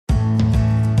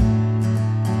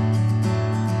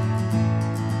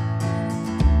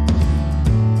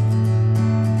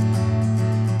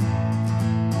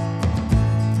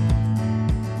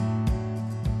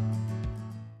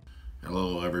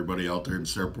in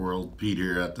Syrup World. Pete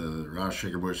here at the Ross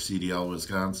Sugarbush CDL,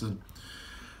 Wisconsin.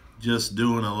 Just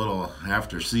doing a little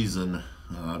after season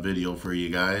video for you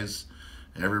guys.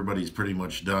 Everybody's pretty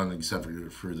much done except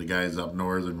for the guys up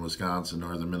northern Wisconsin,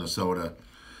 northern Minnesota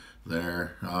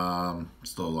there.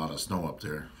 Still a lot of snow up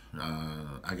there.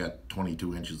 I got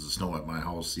 22 inches of snow at my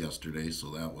house yesterday,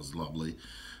 so that was lovely.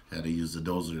 Had to use the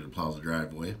dozer to plow the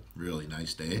driveway. Really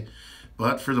nice day.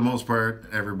 But for the most part,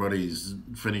 everybody's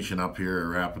finishing up here or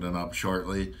wrapping it up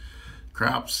shortly.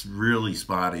 Crop's really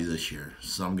spotty this year.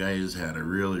 Some guys had a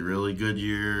really good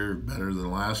year, better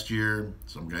than last year.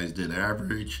 Some guys did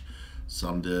average.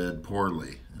 Some did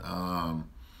poorly.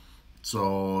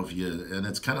 So and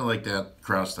it's kind of like that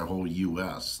across the whole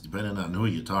U.S. Depending on who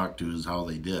you talk to is how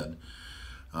they did.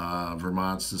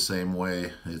 Vermont's the same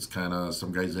way. It's kind of,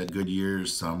 some guys had good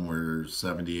years, some were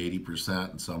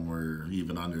 70-80%, and some were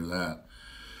even under that.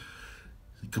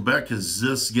 Quebec is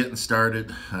just getting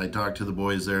started. I talked to the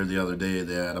boys there the other day.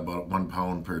 They had about 1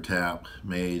 pound per tap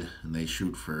made, and they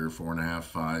shoot for 4.5,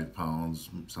 5 pounds,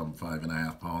 some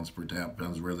 5.5 pounds per tap,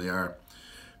 depends where they are.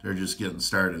 They're just getting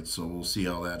started, so we'll see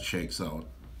how that shakes out.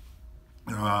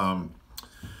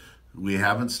 We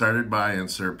haven't started buying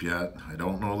syrup yet. I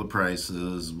don't know the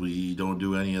prices. We don't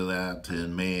do any of that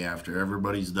in May after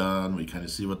everybody's done. We kind of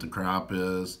see what the crop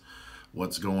is,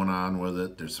 what's going on with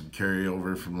it. There's some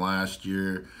carryover from last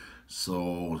year,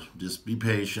 so just be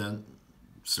patient.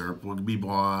 Syrup will be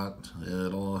bought.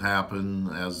 It'll happen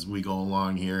as we go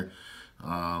along here.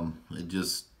 It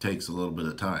just takes a little bit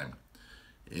of time.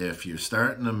 If you're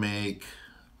starting to make,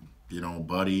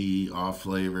 buddy, off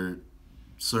flavor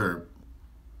syrup,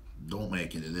 don't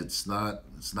make it. It's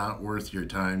not worth your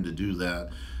time to do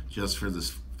that just for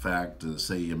this fact to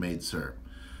say you made syrup.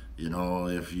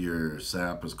 If your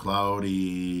sap is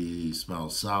cloudy,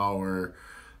 smells sour,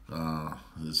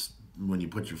 when you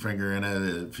put your finger in it,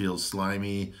 it feels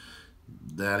slimy,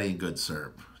 that ain't good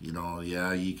syrup.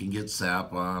 Yeah, you can get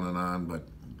sap on, but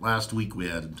last week we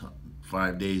had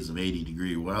 5 days of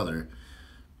 80-degree weather.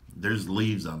 There's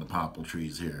leaves on the popple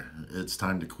trees here. It's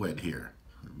time to quit here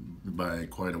by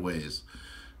quite a ways.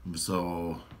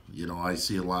 So, I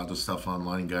see a lot of stuff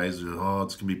online. Guys are, oh,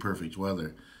 it's going to be perfect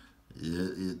weather.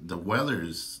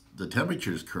 The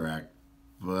temperature's correct,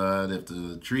 but if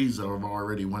the trees have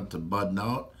already went to budding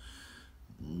out,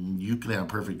 you can have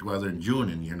perfect weather in June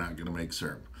and you're not going to make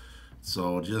syrup.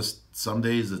 So just some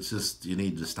days it's just you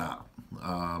need to stop.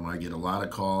 I get a lot of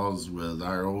calls with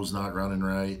ROs not running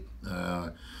right.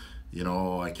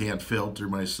 I can't filter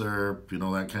my syrup,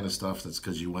 that kind of stuff. That's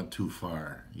because you went too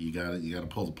far. You gotta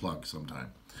pull the plug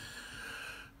sometime.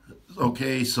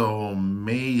 Okay, so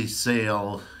May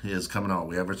sale is coming out.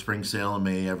 We have our spring sale in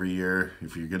May every year.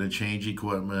 If you're gonna change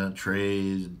equipment,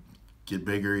 trade, get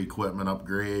bigger equipment,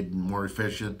 upgrade, more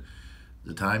efficient,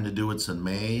 the time to do it's in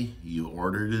May. You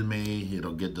order it in May,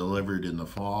 it'll get delivered in the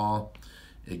fall.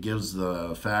 It gives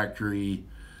the factory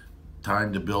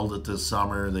time to build it this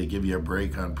summer. They give you a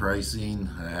break on pricing.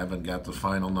 I haven't got the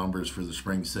final numbers for the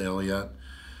spring sale yet.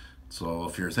 So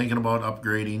if you're thinking about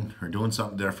upgrading or doing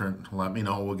something different, let me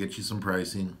know. We'll get you some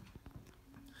pricing.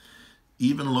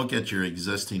 Even look at your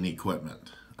existing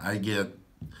equipment. I get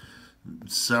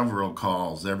several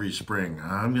calls every spring.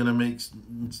 I'm gonna make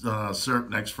syrup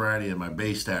next Friday and my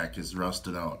base stack is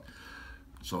rusted out.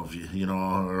 So if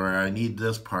or I need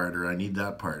this part or I need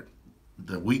that part.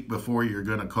 The week before you're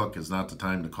gonna cook is not the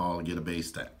time to call and get a base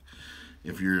stack.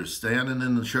 If you're standing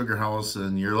in the sugar house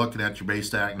and you're looking at your base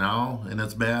stack now and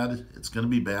it's bad, it's gonna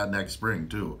be bad next spring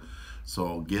too.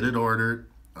 So get it ordered.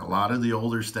 A lot of the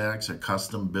older stacks are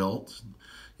custom built.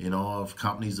 If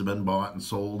companies have been bought and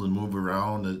sold and move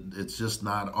around, it's just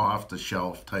not off the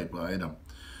shelf type of item.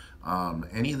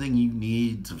 Anything you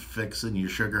need to fix in your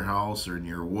sugar house or in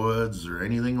your woods or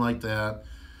anything like that,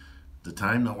 the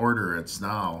time to order it's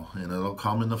now, and it'll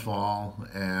come in the fall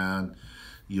and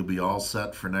you'll be all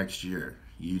set for next year.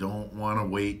 You don't want to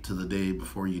wait to the day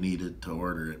before you need it to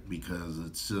order it, because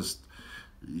it's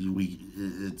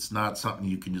not something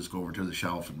you can just go over to the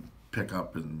shelf and pick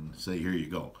up and say, here you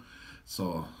go.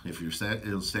 So if you're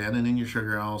standing in your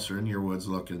sugar house or in your woods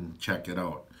looking, check it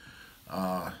out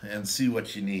and see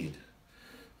what you need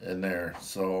in there.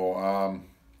 So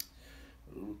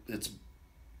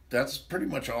that's pretty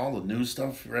much all the new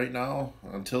stuff right now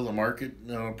until the market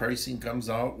pricing comes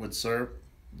out with syrup.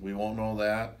 We won't know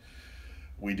that.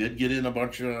 We did get in a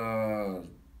bunch of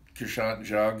Kashot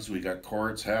jugs. We got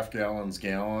quarts, half gallons,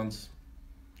 gallons.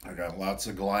 I got lots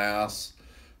of glass,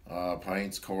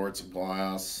 pints, quarts of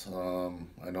glass.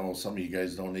 I know some of you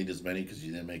guys don't need as many because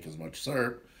you didn't make as much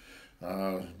syrup.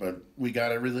 But we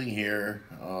got everything here.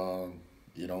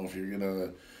 If you're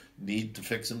gonna need to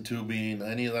fix some tubing,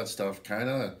 any of that stuff, kind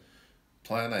of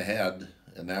plan ahead,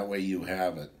 and that way you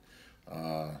have it.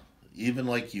 Uh, Even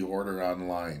like you order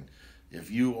online.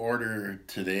 If you order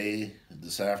today,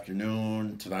 this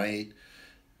afternoon, tonight,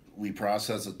 we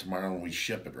process it tomorrow and we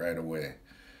ship it right away.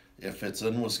 If it's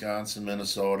in Wisconsin,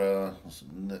 Minnesota,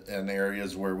 and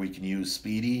areas where we can use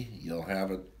Speedy, you'll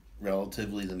have it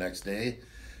relatively the next day.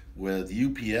 With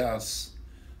UPS,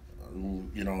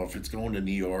 if it's going to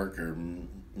New York or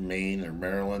Maine or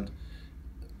Maryland,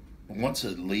 once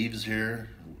it leaves here,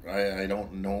 I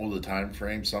don't know the time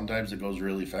frame. Sometimes it goes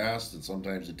really fast, and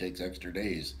sometimes it takes extra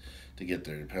days to get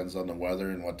there. Depends on the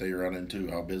weather and what they run into,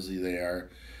 how busy they are.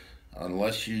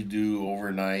 Unless you do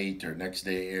overnight or next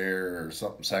day air or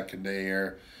something second day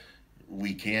air,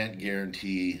 we can't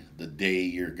guarantee the day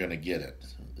you're going to get it.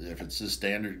 If it's just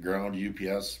standard ground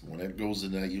UPS, when it goes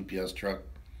in that UPS truck,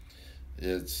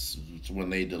 it's when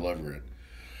they deliver it.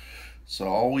 So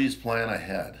always plan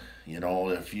ahead.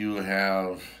 If you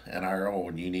have an RO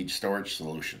and you need storage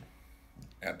solution,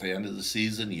 at the end of the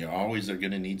season, you always are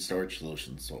going to need storage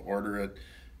solutions. So order it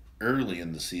early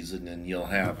in the season and you'll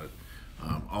have it.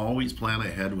 Always plan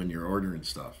ahead when you're ordering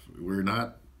stuff. We're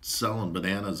not selling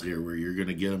bananas here where you're going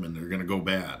to get them and they're going to go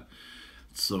bad.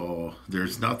 So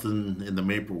there's nothing in the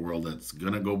maple world that's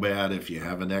going to go bad if you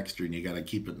have an extra and you got to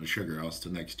keep it in the sugar house to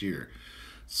next year.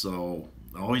 So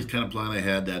always kind of plan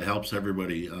ahead. That helps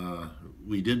everybody.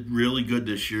 We did really good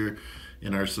this year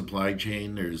in our supply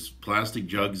chain. There's plastic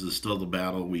jugs is still the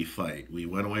battle we fight. We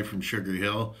went away from Sugar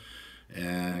Hill,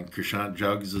 and Krishant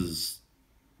jugs is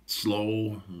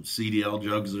slow. CDL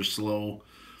jugs are slow.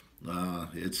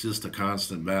 It's just a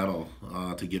constant battle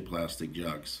to get plastic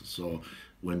jugs. So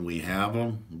when we have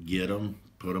them, get them,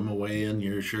 put them away in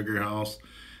your sugar house,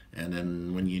 and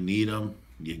then when you need them,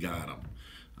 you got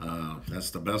them. That's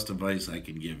the best advice I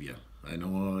can give you. I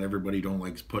know everybody don't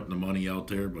like putting the money out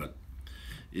there, but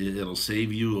it'll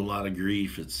save you a lot of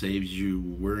grief. It saves you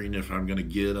worrying if I'm going to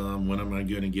get them, when am I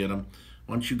going to get them.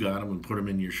 Once you got them and put them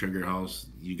in your sugar house,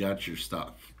 you got your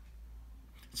stuff.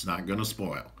 It's not going to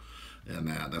spoil. And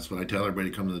that's what I tell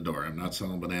everybody come to the door. I'm not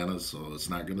selling bananas, so it's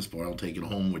not going to spoil. Take it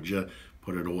home with you,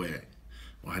 put it away.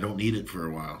 Well, I don't need it for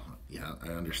a while. Yeah, I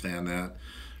understand that.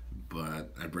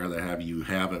 But I'd rather have you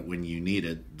have it when you need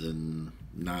it than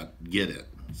not get it.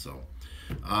 So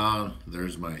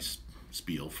there's my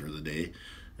spiel for the day.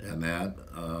 And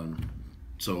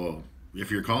so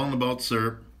if you're calling about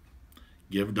syrup,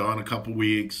 give Dawn a couple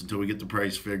weeks until we get the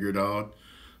price figured out.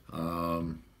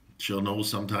 She'll know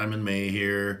sometime in May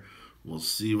here. We'll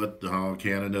see how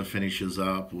Canada finishes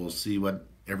up. We'll see what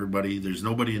there's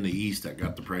nobody in the East that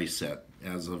got the price set.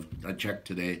 As of, I checked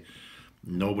today,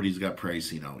 nobody's got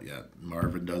pricing out yet.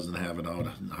 Marvin doesn't have it out.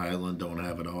 Highland don't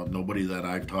have it out. Nobody that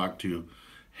I've talked to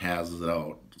has it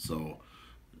out. So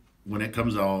when it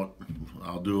comes out,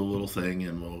 I'll do a little thing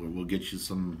and we'll get you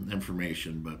some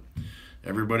information. But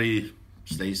everybody,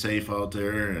 stay safe out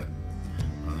there, and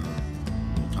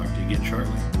we'll talk to you again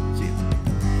shortly.